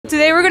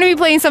Today we're going to be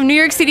playing some New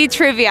York City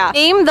trivia.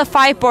 Name the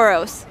 5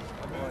 boroughs.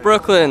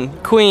 Brooklyn,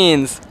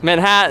 Queens,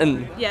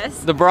 Manhattan.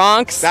 Yes. The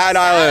Bronx. Staten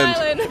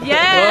Island.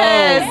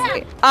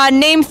 Yes.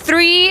 Name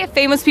 3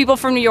 famous people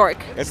from New York.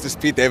 Does this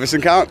Pete Davidson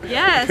count?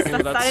 Yes,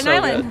 that's Staten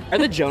Island. Are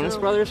the Jonas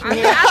Brothers from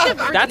here?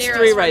 That's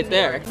 3 right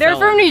there. They're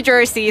from New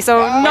Jersey,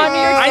 so not New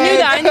York I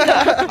City. knew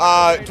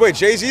that. Wait,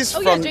 Jay-Z's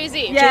from... Yeah,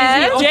 Jay-Z.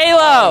 Yes.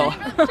 J-Lo.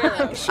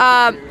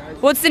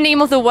 What's the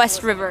name of the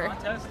West River?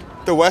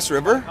 The West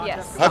River?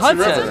 Yes. Hudson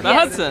River. The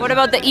Hudson. What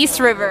about the East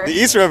River? The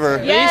East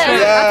River. Yes. River.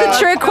 That's a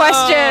trick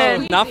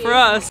question. Not for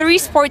us. 3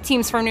 sport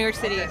teams from New York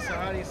City.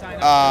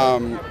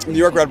 New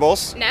York Red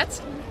Bulls.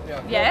 Nets.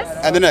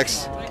 Yes. And the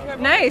Knicks.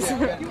 Nice.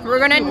 We're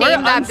gonna name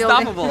that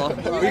building.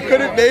 Unstoppable. We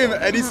couldn't name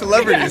any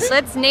celebrities.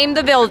 Let's name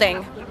the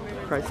building.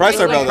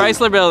 Chrysler Building.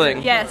 Chrysler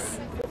Building. Yes.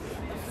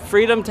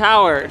 Freedom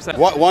Tower.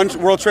 One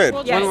World Trade.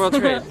 Yes. One World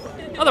Trade.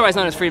 Otherwise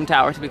known as Freedom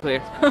Tower, to be clear.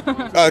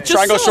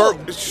 Triangle Short...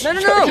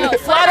 No.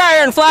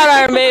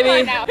 Flatiron,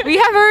 baby. We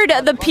have heard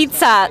the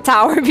Pizza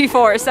Tower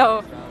before,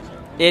 so.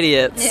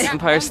 Idiots.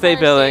 Empire State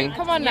Building.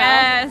 Come on now.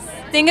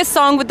 Yes. Sing a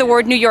song with the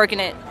word New York in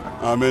it.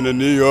 I'm in a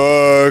New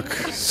York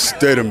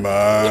state of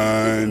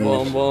mind.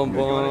 Boom, boom,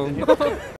 boom.